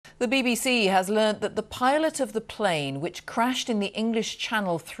The BBC has learnt that the pilot of the plane, which crashed in the English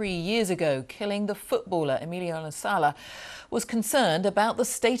Channel 3 years ago, killing the footballer Emiliano Sala, was concerned about the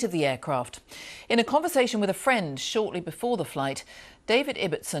state of the aircraft. In a conversation with a friend shortly before the flight, David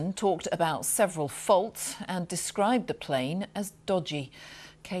Ibbotson talked about several faults and described the plane as dodgy.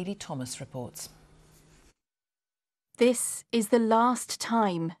 Katie Thomas reports. This is the last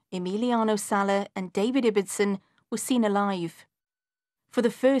time Emiliano Sala and David Ibbotson were seen alive. For the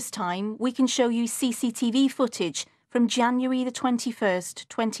first time, we can show you CCTV footage from January the 21st,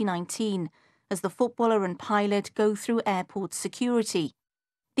 2019, as the footballer and pilot go through airport security.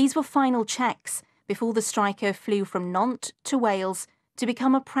 These were final checks before the striker flew from Nantes to Wales to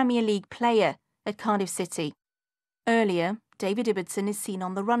become a Premier League player at Cardiff City. Earlier, David Ibbotson is seen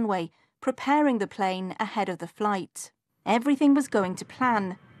on the runway, preparing the plane ahead of the flight. Everything was going to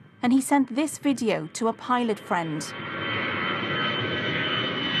plan, and he sent this video to a pilot friend.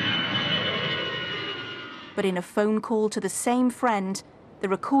 But in a phone call to the same friend, the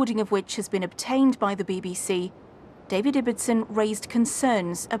recording of which has been obtained by the BBC, David Ibbotson raised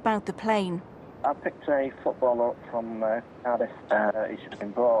concerns about the plane. I picked a footballer up from Cardiff. He's just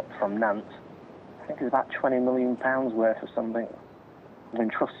been bought from Nantes. I think it's about £20 million worth or something. They've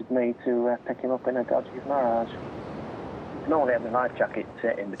entrusted me to pick him up in a dodgy Mirage. I normally have my life jacket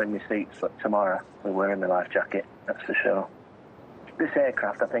in between my seats, but tomorrow we're wearing my life jacket, that's for sure. This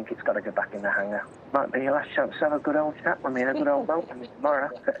aircraft, I think it's got to go back in the hangar. Might be your last chance to have a good old chat with me in a good old boat tomorrow.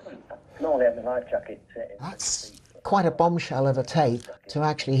 Normally have my life jacket That's quite a bombshell of a tape, to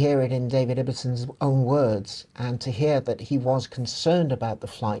actually hear it in David Ibbotson's own words, and to hear that he was concerned about the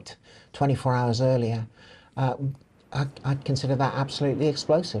flight 24 hours earlier. I'd consider that absolutely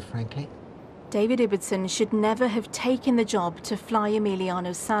explosive, frankly. David Ibbotson should never have taken the job to fly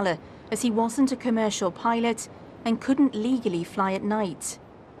Emiliano Sala, as he wasn't a commercial pilot and couldn't legally fly at night.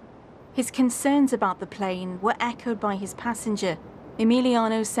 His concerns about the plane were echoed by his passenger.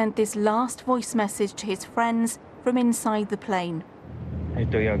 Emiliano sent this last voice message to his friends from inside the plane.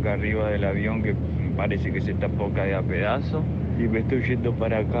 Estoy acá arriba del avión que parece que se está por caer a pedazos y me estoy yendo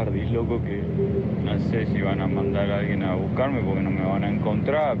para Cardiff, loco, que no sé si van a mandar a alguien a buscarme porque no me van a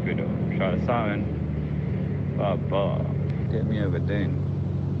encontrar, pero ya saben, papá, qué miedo que tengo.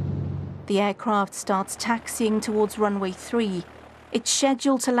 The aircraft starts taxiing towards runway 3. It's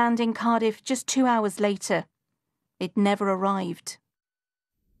scheduled to land in Cardiff just 2 hours later. It never arrived.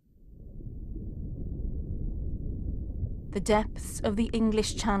 The depths of the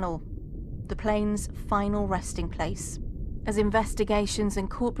English Channel, the plane's final resting place. As investigations and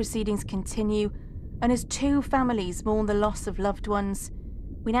court proceedings continue, and as two families mourn the loss of loved ones,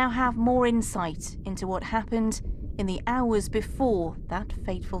 we now have more insight into what happened in the hours before that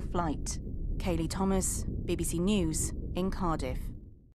fateful flight. Katie Thomas, BBC News in Cardiff.